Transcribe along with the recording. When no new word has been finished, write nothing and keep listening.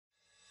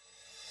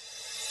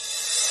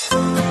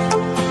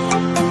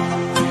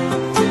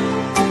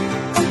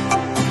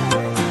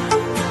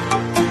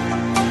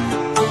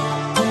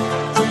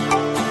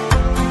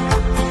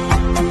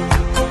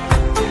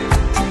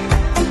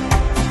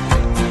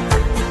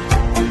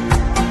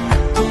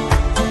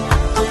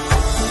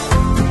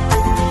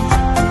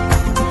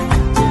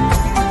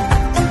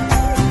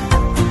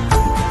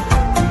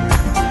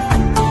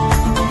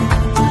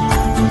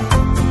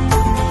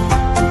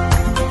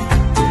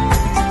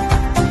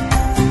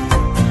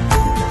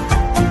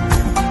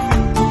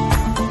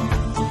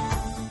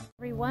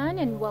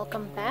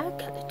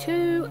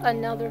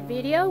another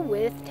video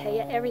with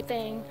Taya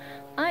Everything.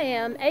 I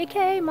am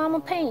aka Mama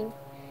Payne.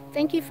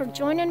 Thank you for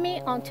joining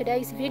me on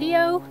today's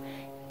video,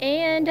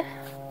 and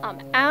I'm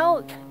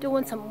out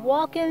doing some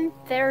walking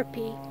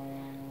therapy.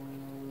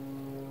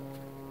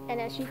 And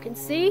as you can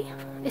see,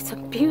 it's a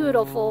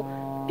beautiful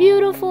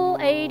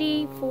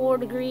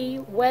 84-degree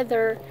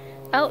weather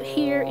out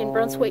here in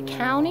Brunswick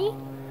County.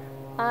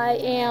 I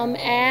am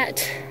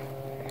at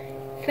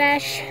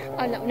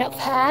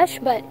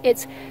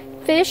it's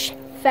Fish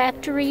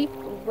Factory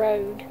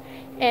Road.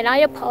 And I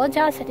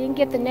apologize, I didn't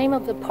get the name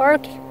of the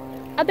park.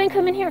 I've been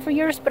coming here for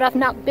years, but I've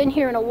not been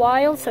here in a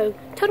while, so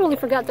totally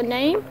forgot the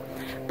name.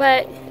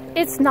 But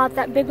it's not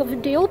that big of a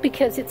deal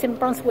because it's in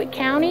Brunswick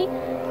County.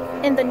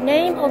 And the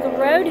name of the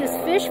road is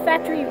Fish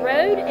Factory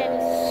Road, and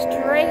it's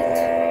straight.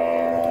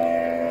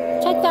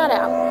 Check that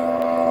out.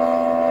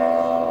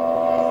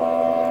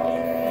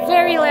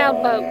 Very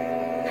loud boat.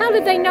 How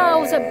did they know I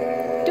was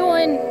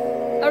doing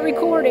a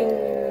recording?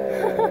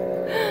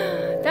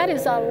 That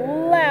is a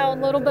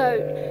loud little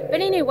boat.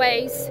 But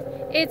anyways,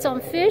 it's on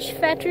Fish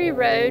Factory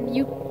Road.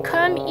 You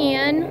come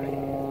in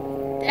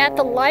at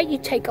the light, you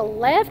take a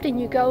left, and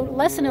you go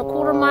less than a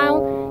quarter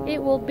mile.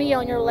 It will be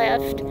on your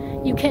left.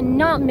 You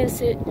cannot miss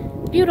it.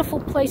 Beautiful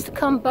place to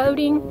come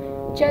boating,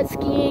 jet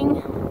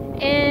skiing,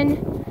 and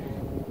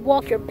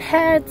walk your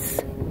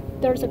pets.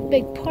 There's a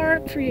big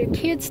park for your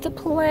kids to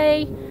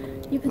play.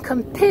 You can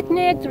come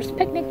picnic. There's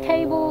picnic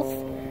tables,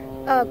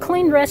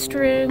 clean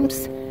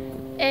restrooms,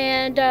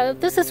 and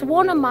this is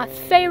one of my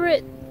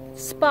favorite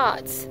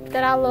spots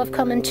that I love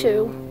coming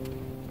to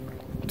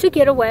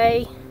get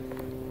away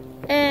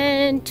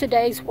in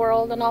today's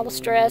world and all the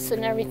stress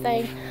and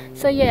everything.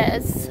 So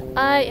yes,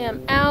 I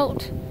am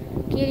out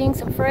getting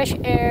some fresh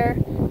air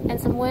and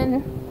some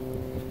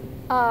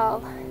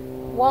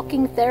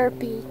walking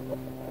therapy.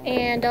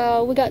 And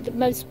we got the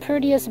most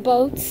prettiest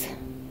boats,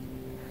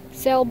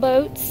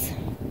 sailboats.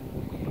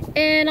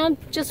 And I've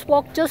just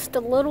walked just a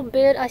little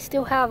bit. I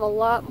still have a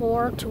lot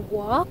more to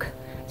walk.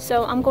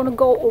 So I'm going to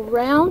go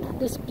around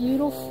this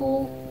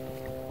beautiful,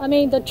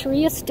 the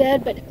tree is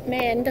dead, but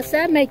man, does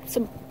that make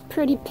some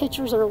pretty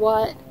pictures or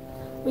what?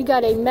 We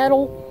got a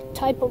metal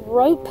type of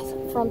rope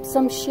from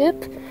some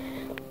ship.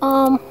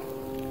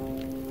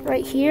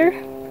 Right here,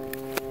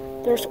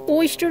 there's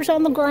oysters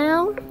on the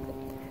ground.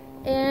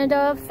 And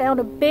found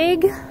a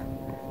big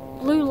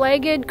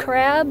blue-legged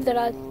crab that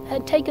I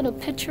had taken a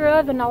picture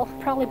of, and I'll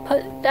probably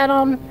put that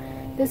on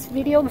this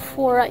video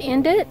before I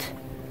end it.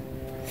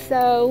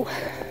 So,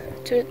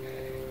 to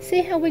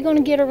see how we're going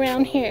to get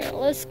around here,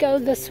 let's go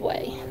this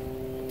way.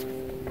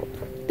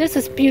 This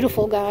is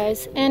beautiful,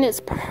 guys, and it's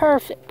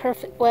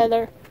perfect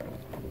weather.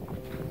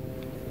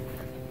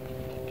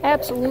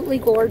 Absolutely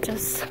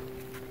gorgeous.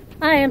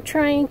 I am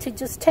trying to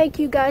just take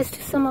you guys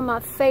to some of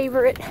my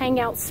favorite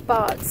hangout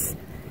spots.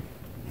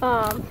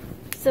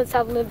 Since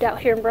I've lived out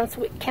here in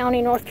Brunswick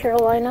County, North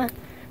Carolina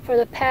for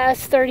the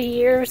past 30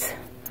 years,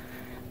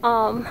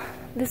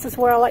 this is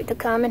where I like to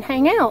come and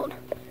hang out.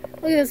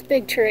 Look at this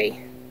big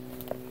tree.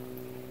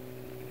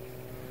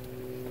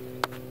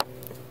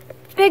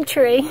 Big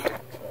tree.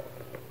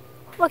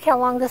 Look how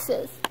long this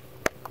is.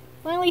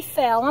 Finally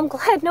fell. I'm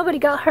glad nobody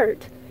got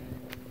hurt.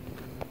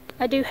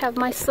 I do have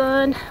my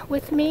son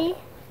with me.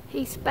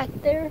 He's back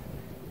there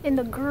in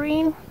the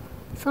green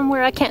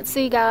somewhere I can't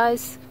see,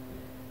 guys.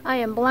 I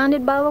am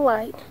blinded by the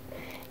light.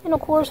 And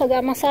of course, I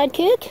got my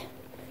sidekick.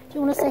 Do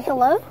you want to say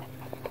hello?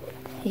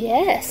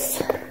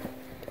 Yes.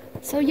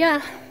 So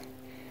yeah,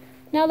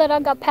 now that I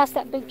got past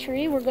that big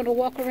tree, we're going to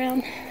walk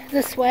around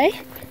this way.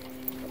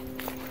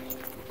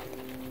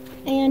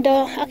 And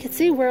I can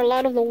see where a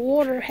lot of the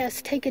water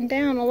has taken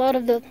down a lot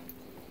of the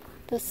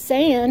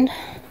sand.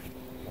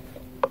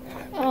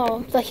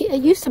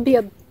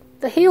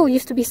 The hill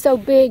used to be so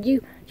big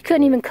you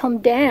couldn't even come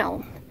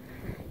down.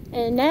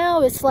 And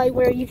now it's like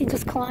where you can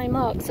just climb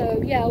up. So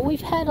yeah,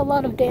 we've had a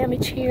lot of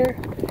damage here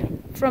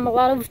from a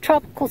lot of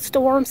tropical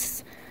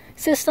storms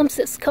systems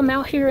that's come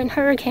out here in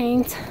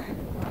hurricanes.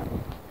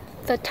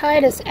 The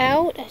tide is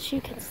out, as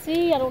you can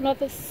see. I don't know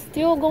if it's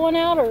still going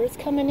out or it's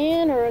coming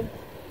in or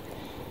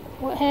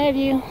what have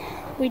you.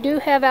 We do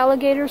have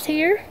alligators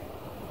here.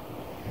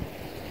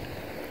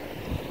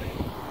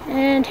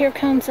 And here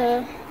comes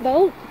a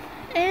boat.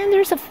 And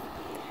there's a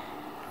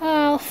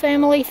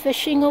family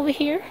fishing over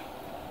here.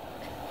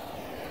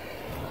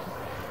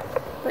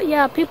 But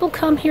yeah, people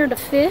come here to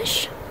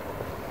fish.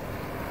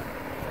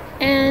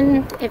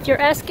 And if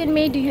you're asking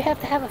me, do you have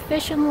to have a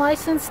fishing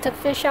license to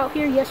fish out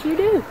here? Yes, you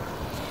do.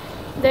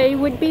 There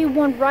would be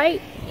one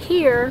right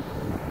here.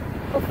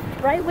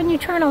 Right when you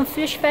turn on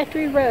Fish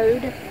Factory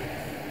Road,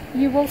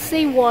 you will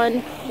see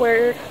one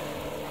where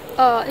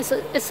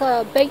it's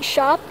a bait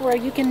shop where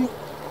you can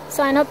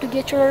sign up to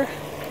get your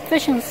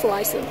fishing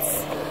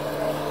license.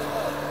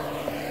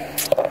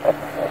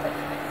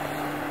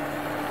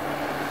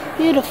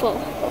 Beautiful.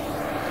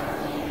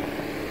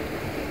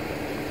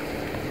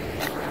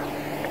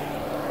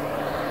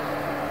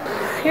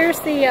 Here's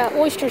the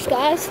oysters,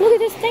 guys. Look at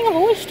this thing of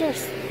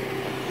oysters.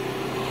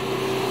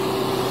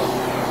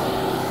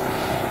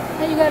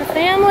 Then you got a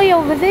family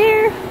over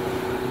there.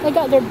 They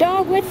got their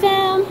dog with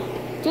them,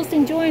 just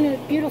enjoying a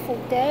beautiful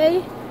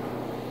day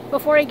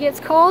before it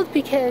gets cold,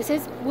 because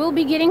it will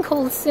be getting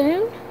cold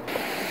soon.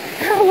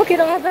 Look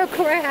at all the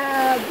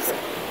crabs.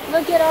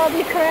 Look at all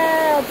the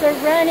crabs. They're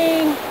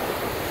running.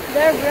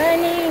 They're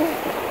running.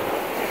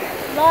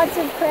 Lots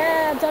of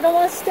crabs. I don't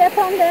want to step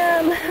on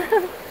them.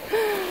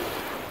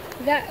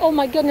 Oh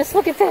my goodness,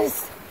 look at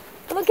this.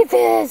 Look at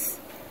this.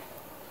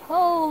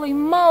 Holy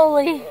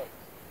moly.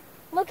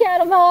 Look at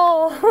them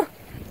all.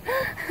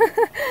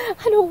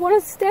 I don't want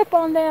to step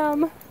on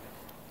them.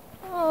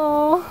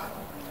 Oh,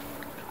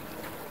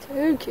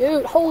 too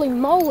cute. Holy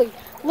moly.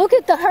 Look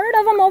at the herd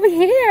of them over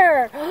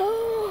here.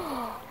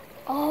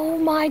 Oh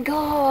my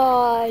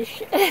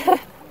gosh.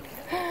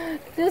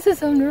 This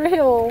is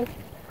unreal.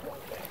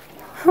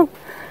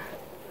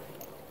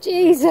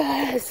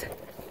 Jesus.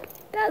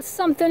 That's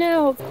something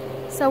else.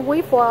 So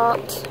we've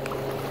walked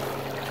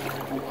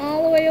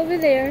all the way over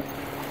there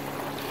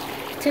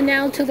to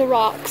now to the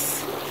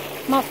rocks.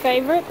 My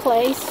favorite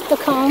place to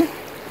come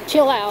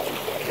chill out.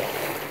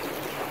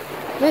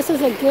 This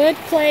is a good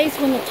place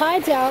when the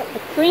tide's out.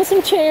 Bring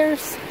some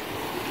chairs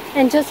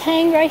and just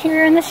hang right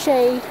here in the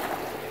shade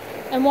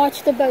and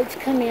watch the boats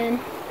come in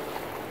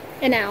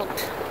and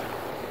out.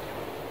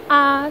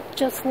 I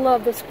just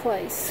love this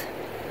place.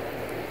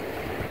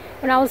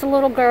 When I was a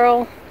little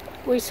girl,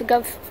 we used to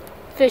go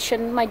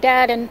fishing, my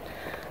dad and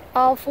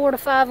all 4 to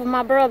 5 of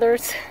my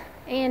brothers,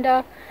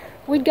 and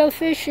we'd go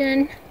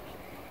fishing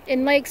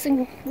in lakes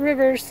and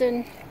rivers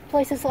and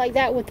places like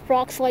that with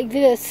rocks like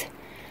this.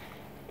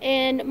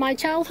 And my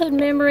childhood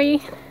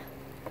memory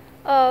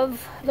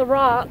of the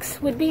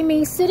rocks would be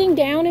me sitting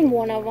down in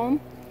one of them,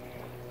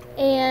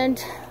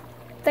 and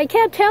they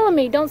kept telling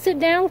me, don't sit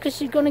down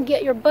because you're going to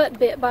get your butt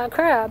bit by a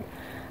crab.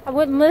 I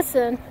wouldn't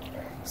listen.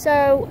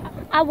 So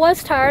I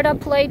was tired. I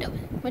played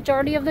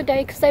majority of the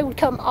day because they would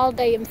come all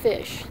day and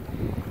fish.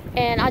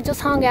 And I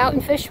just hung out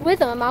and fished with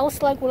them. I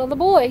was like one of the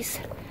boys.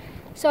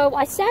 So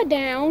I sat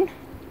down,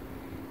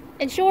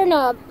 and sure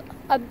enough,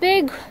 a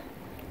big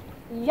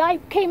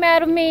yipe came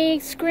out of me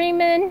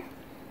screaming.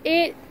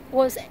 It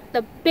was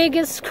the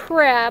biggest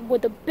crab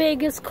with the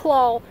biggest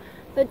claw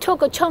that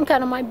took a chunk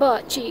out of my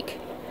butt cheek.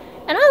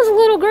 And I was a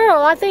little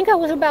girl. I think I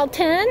was about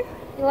 10,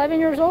 11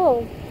 years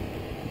old.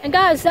 And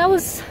guys, it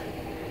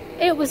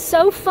was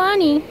so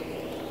funny.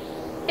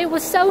 It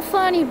was so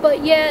funny,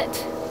 but yet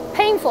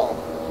painful.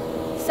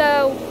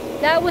 So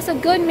that was a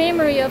good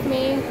memory of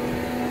me.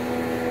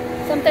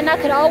 Something I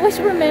could always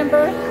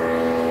remember.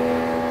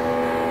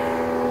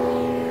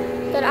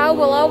 That I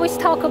will always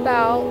talk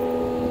about.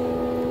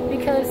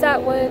 Because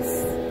that was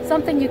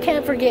something you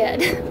can't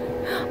forget.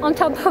 On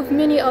top of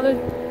many other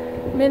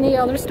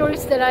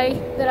stories that I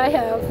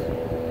have.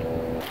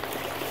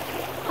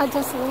 I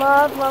just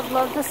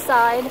love this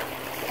side.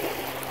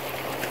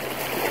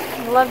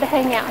 I love to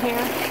hang out here.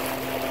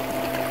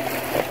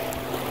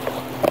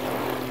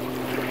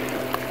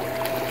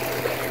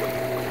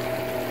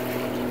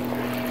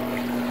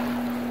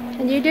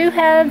 And you do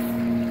have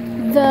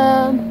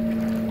the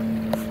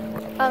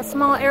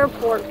small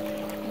airport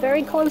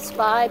very close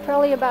by,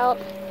 probably about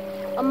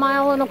 1.25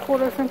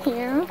 miles from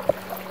here.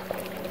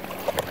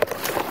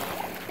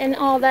 And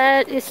all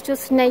that is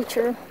just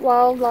nature,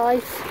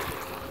 wildlife.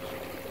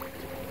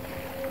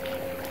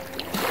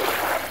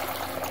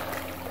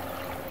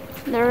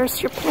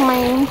 There's your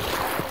plane.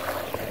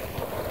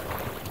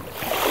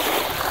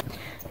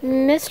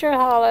 Mr.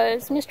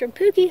 Hollis, Mr.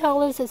 Pookie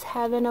Hollis is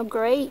having a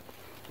great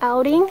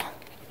outing.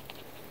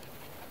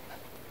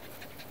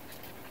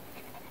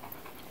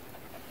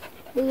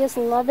 He is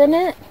loving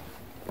it.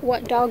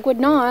 What dog would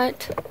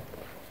not?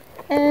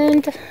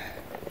 And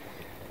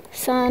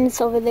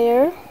Son's over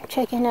there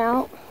checking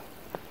out.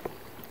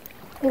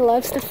 He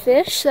loves to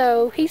fish,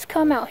 so he's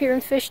come out here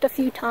and fished a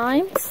few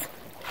times.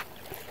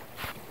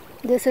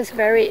 This is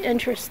very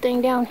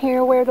interesting down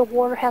here where the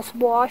water has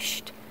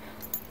washed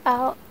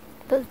out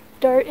the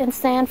dirt and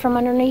sand from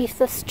underneath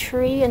this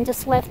tree and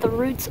just left the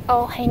roots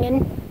all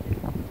hanging.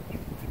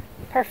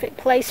 Perfect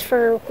place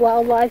for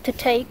wildlife to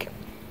take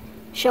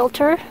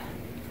shelter.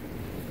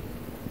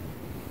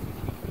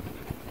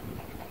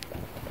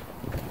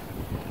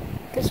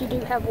 Because you do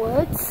have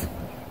woods.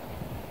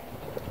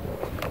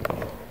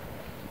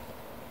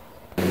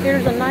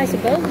 Here's a nice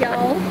boat,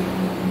 y'all.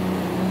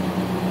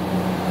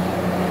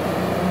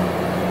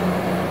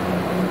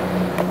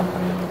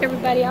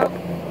 Everybody out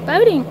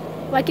boating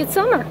like it's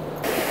summer.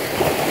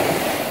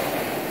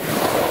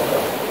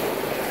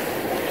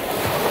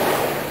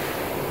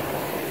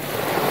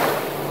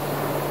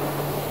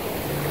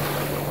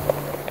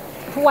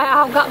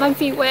 Wow, got my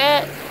feet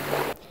wet.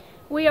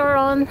 We are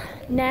on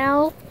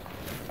now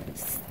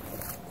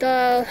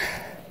the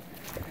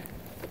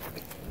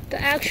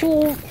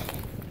actual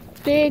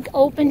big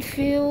open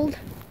field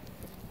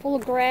full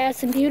of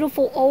grass and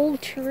beautiful old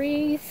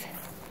trees.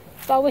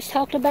 I've always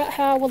talked about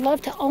how I would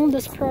love to own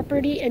this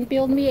property and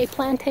build me a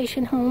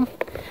plantation home.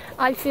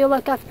 I feel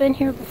like I've been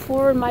here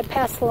before in my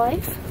past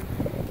life,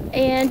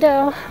 and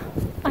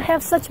I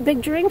have such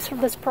big dreams for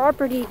this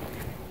property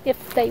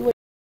if they would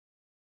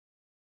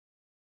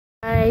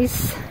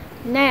anyways,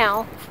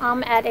 now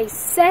I'm at a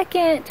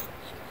second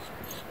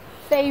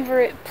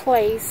favorite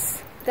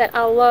place that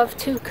I love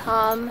to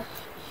come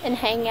and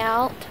hang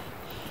out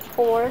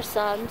for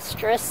some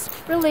stress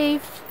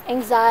relief,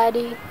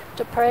 anxiety,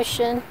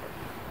 depression.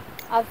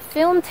 I've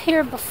filmed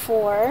here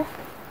before,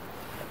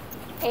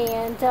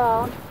 and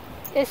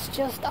it's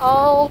just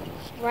all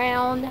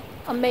round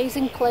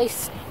amazing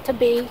place to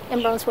be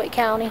in Brunswick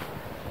County.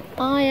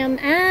 I am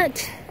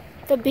at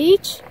the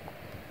beach,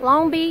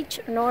 Long Beach,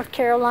 North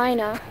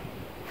Carolina,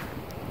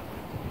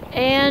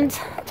 and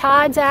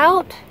tide's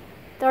out.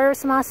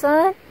 There's my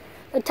son.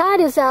 The tide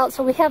is out,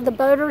 so we have the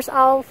boaters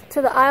all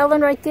to the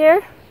island right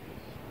there,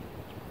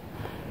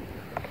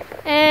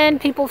 and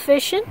people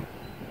fishing.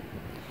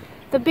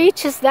 The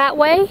beach is that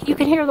way. You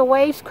can hear the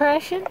waves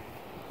crashing.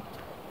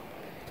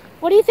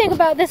 What do you think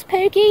about this,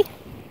 Pookie?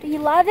 Do you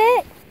love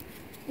it?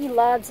 He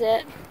loves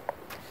it.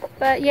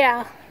 But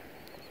yeah,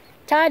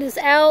 tide is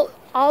out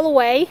all the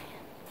way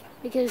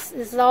because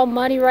this is all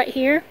muddy right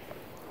here.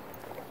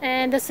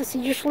 And this is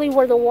usually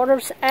where the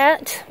water's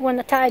at when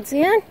the tide's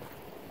in.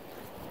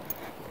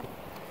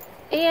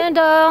 And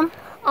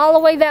all the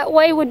way that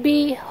way would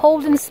be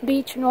Holden's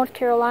Beach, North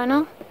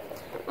Carolina.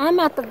 I'm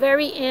at the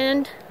very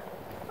end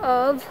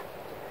of,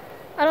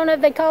 I don't know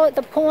if they call it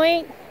the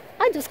point.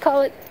 I just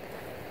call it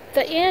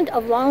the end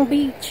of Long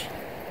Beach.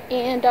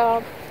 And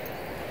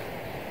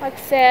like I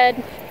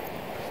said,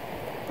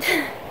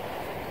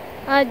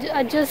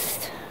 I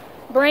just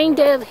brain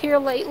dead here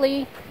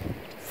lately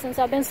since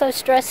I've been so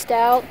stressed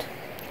out,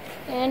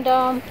 and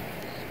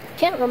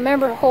can't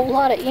remember a whole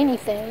lot of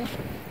anything.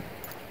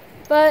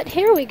 But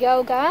here we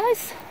go,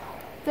 guys.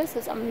 This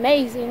is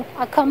amazing.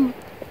 I come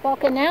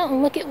walking out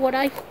and look at what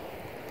I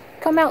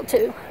come out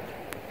to.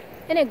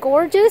 Isn't it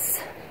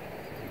gorgeous?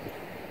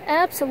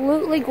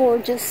 Absolutely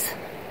gorgeous.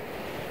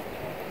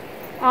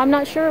 I'm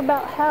not sure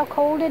about how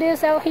cold it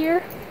is out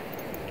here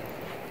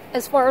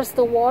as far as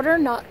the water,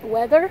 not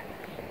weather,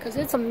 because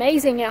it's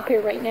amazing out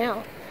here right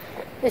now.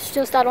 It's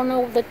just, I don't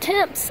know the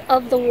temps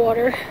of the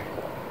water.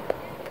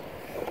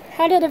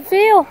 How did it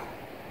feel?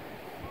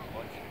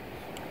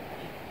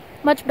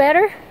 Much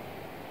better?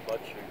 Mud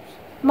shoes.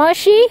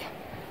 Mushy?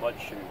 Mud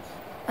shoes.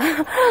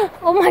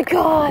 Oh my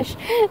gosh,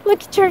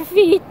 look at your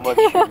feet. Mud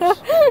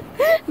shoes.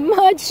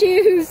 Mud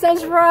shoes,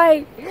 that's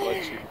right.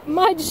 Mud shoes.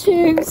 Mud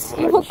shoes.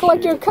 You look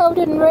like you're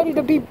coated and ready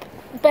to be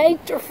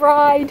baked or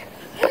fried.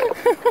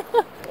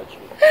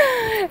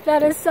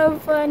 That is so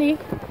funny.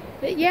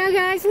 But yeah,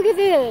 guys, look at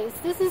this.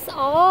 This is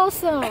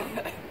awesome.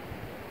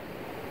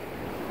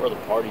 Where the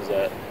party's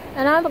at.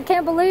 And I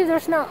can't believe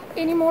there's not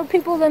any more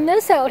people than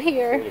this out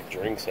here. Where the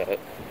drinks at.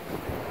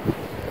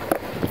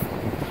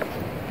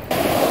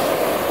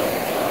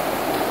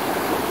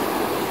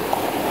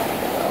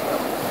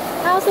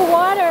 How's the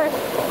water?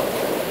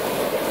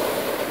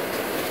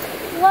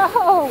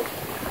 Whoa!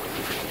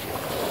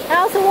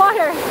 How's the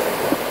water?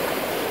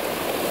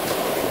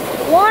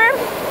 Warm?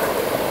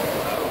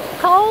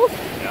 Cold?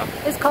 Yeah.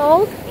 It's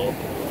cold? Cold.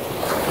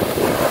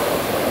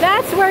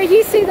 That's where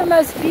you see the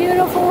most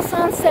beautiful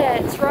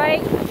sunsets,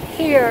 right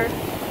here.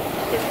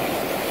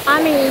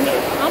 I mean,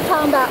 I'm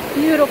talking about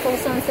beautiful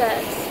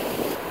sunsets.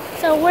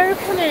 So we're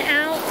coming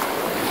out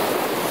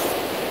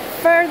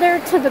further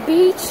to the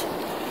beach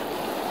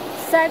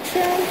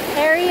section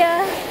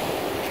area.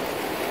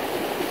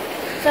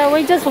 So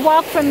we just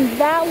walked from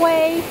that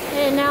way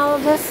and now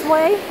this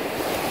way.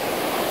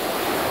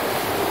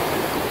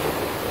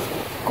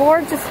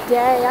 Gorgeous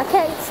day. I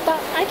can't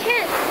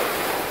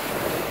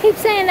keep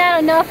saying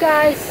that enough,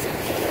 guys.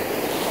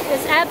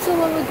 It's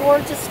absolutely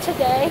gorgeous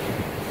today.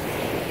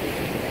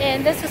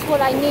 And this is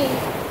what I need.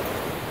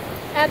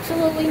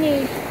 Absolutely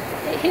need.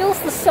 It heals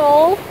the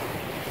soul.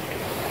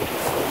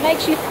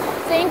 Makes you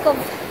think of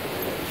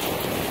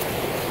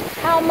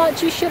how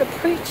much you should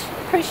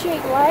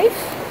appreciate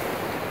life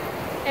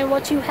and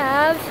what you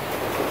have.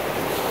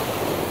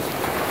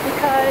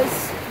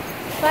 Because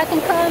if I can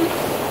come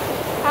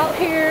out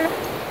here,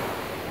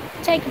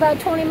 take about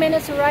 20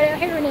 minutes to ride out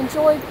here and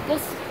enjoy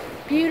this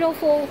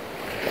beautiful,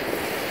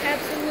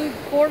 absolute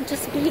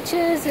gorgeous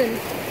beaches and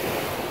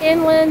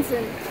inlands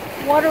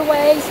and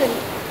waterways and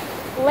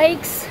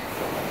lakes,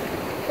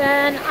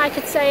 then I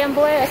could say I'm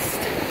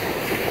blessed.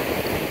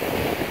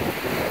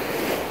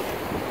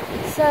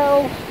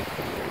 So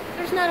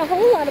there's not a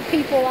whole lot of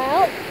people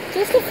out,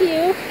 just a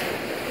few.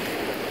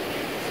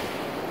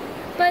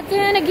 But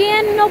then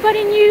again,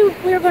 nobody knew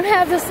we were going to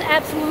have this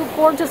absolute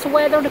gorgeous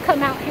weather to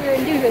come out here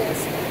and do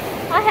this.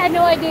 I had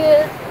no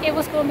idea it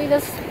was going to be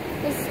this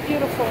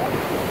beautiful.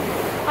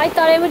 I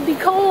thought it would be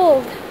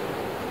cold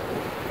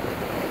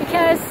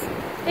because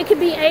it could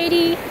be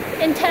 80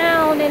 in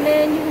town and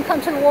then you can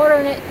come to the water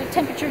and the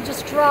temperature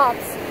just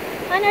drops.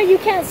 I know you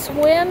can't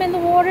swim in the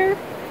water.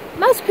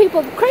 Most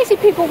people, crazy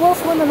people, will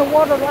swim in the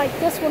water like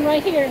this one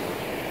right here.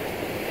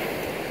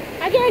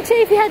 I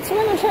guarantee if you had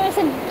swimming trunks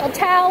and a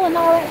towel and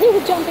all that, he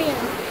would jump in,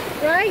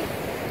 right?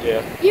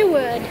 Yeah. You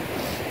would.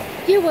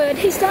 You would.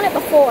 He's done it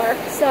before,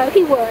 so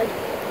he would.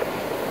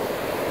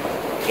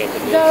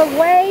 The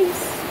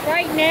waves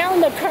right now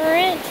in the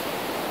current,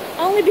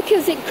 only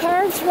because it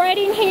curves right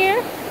in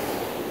here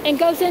and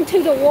goes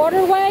into the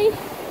waterway.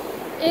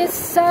 It's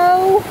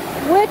so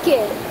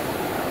wicked.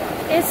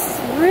 It's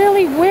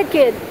really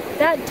wicked.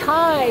 That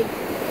tide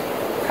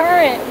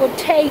current will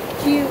take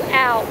you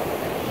out.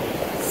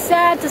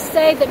 Sad to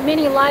say that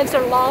many lives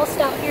are lost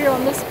out here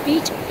on this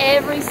beach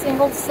every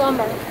single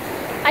summer.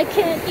 I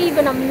can't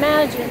even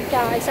imagine,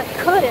 guys. I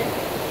couldn't.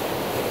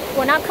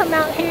 When I come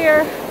out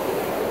here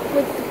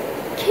with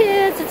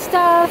kids and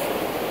stuff,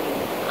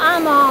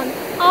 I'm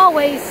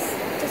always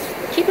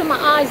just keeping my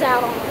eyes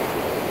out on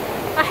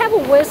it. I have a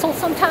whistle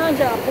sometimes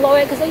and I blow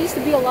it because I used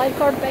to be a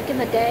lifeguard back in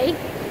the day.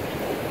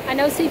 I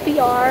know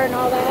CPR and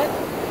all that,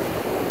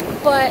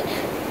 but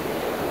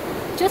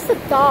just the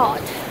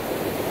thought.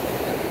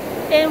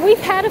 And we've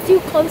had a few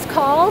close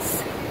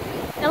calls,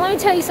 and let me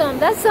tell you something,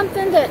 that's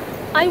something that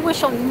I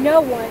wish on no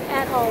one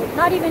at all,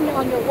 not even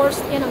on your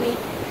worst enemy.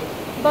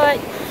 But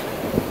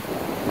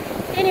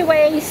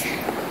anyways,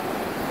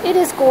 it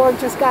is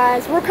gorgeous,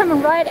 guys. We're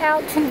coming right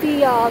out to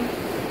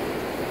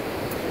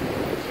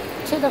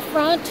the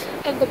front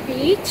of the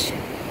beach,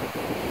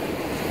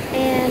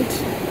 and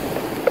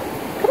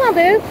come on,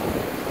 boo.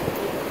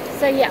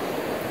 So yeah,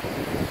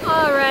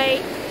 all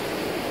right,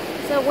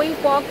 so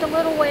we've walked a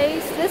little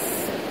ways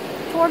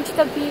towards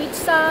the beach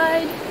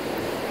side,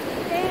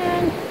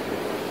 and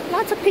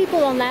lots of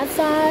people on that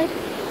side,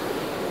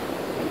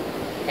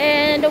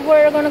 and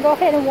we're gonna go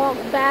ahead and walk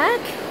back.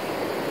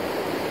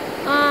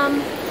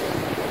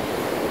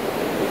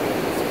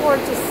 It's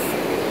gorgeous.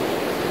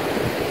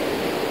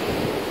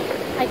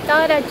 I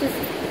thought I'd just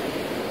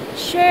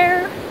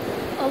share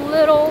a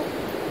little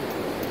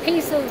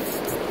piece of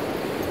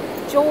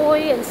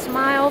joy and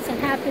smiles and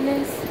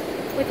happiness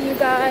with you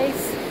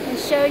guys and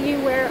show you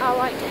where I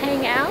like to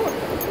hang out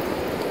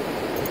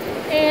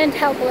and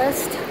how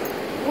blessed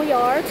we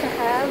are to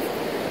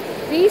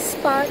have these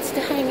spots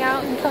to hang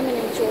out and come and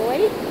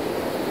enjoy.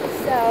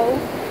 So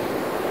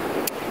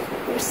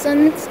your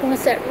sun's going to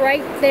set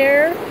right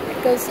there.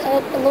 It goes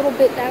up a little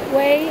bit that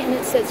way and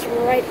it sets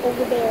right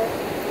over there.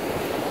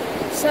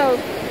 So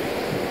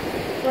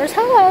where's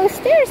Hollows?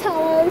 There's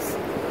Hollows.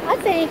 I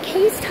think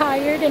he's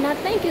tired and I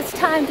think it's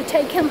time to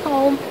take him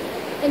home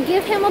and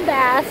give him a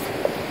bath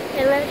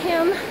and let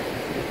him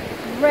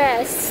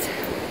rest.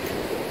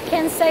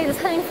 Can't say the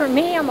same for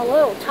me. I'm a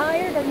little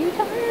tired. Are you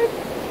tired?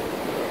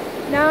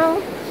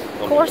 No?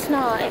 Of course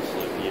not.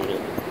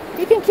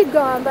 You can keep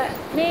going, but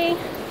me,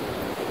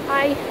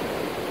 I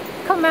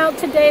come out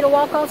today to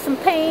walk off some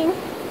pain.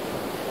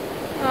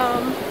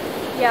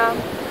 Yeah,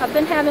 I've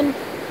been having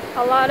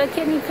a lot of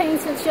kidney pain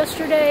since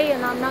yesterday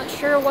and I'm not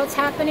sure what's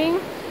happening.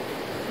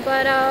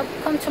 But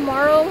come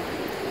tomorrow,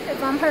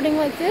 if I'm hurting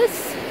like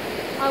this,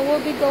 I will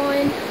be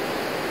going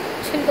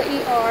to the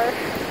ER.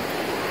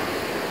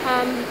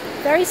 I'm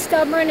very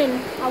stubborn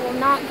and I will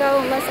not go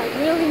unless I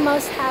really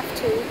must have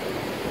to.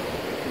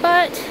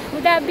 But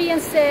with that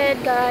being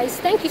said, guys,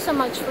 thank you so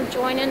much for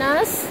joining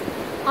us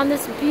on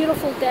this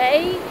beautiful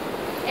day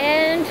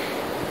and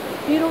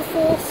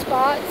beautiful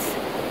spots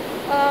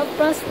of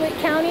Brunswick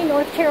County,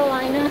 North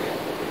Carolina.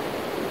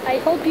 I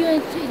hope you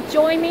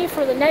enjoy me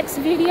for the next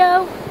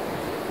video.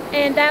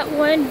 And that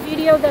one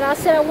video that I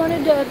said I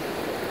wanted to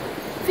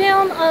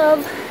film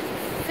of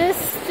this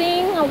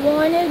thing I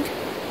wanted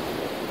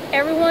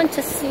everyone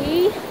to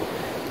see.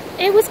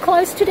 It was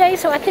closed today,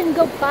 so I couldn't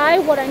go buy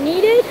what I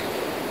needed.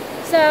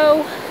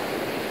 So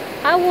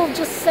I will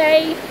just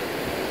say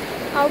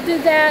I'll do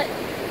that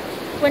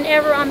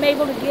whenever I'm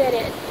able to get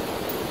it.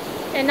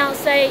 And not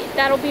say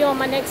that'll be on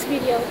my next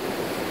video.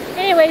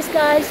 Anyways,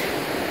 guys,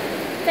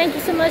 thank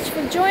you so much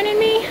for joining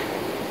me.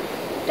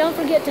 Don't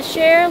forget to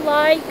share,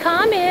 like,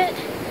 comment,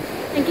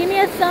 and give me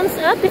a thumbs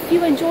up if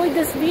you enjoyed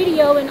this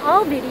video and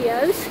all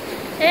videos.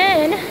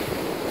 And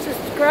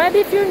subscribe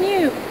if you're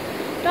new.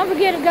 Don't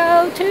forget to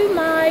go to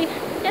my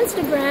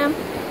Instagram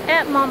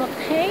at Mama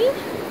Pain.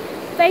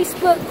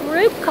 Facebook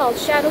group called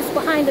Shadows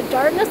Behind the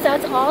Darkness.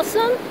 That's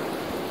awesome.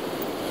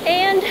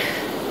 And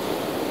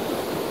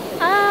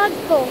I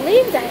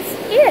believe that's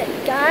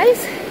it,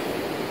 guys.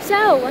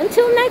 So,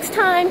 until next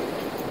time.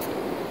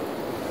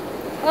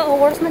 Uh-oh,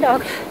 where's my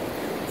dog?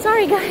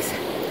 Sorry, guys.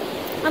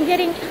 I'm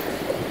getting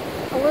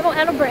a little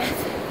out of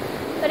breath.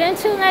 But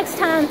until next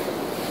time,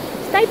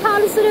 stay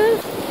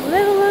positive,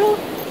 live a little,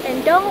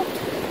 and don't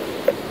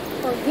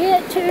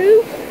forget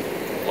to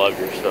love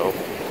yourself.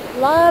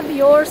 Love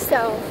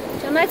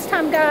yourself. Till next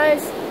time,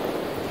 guys.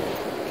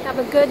 Have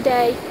a good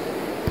day.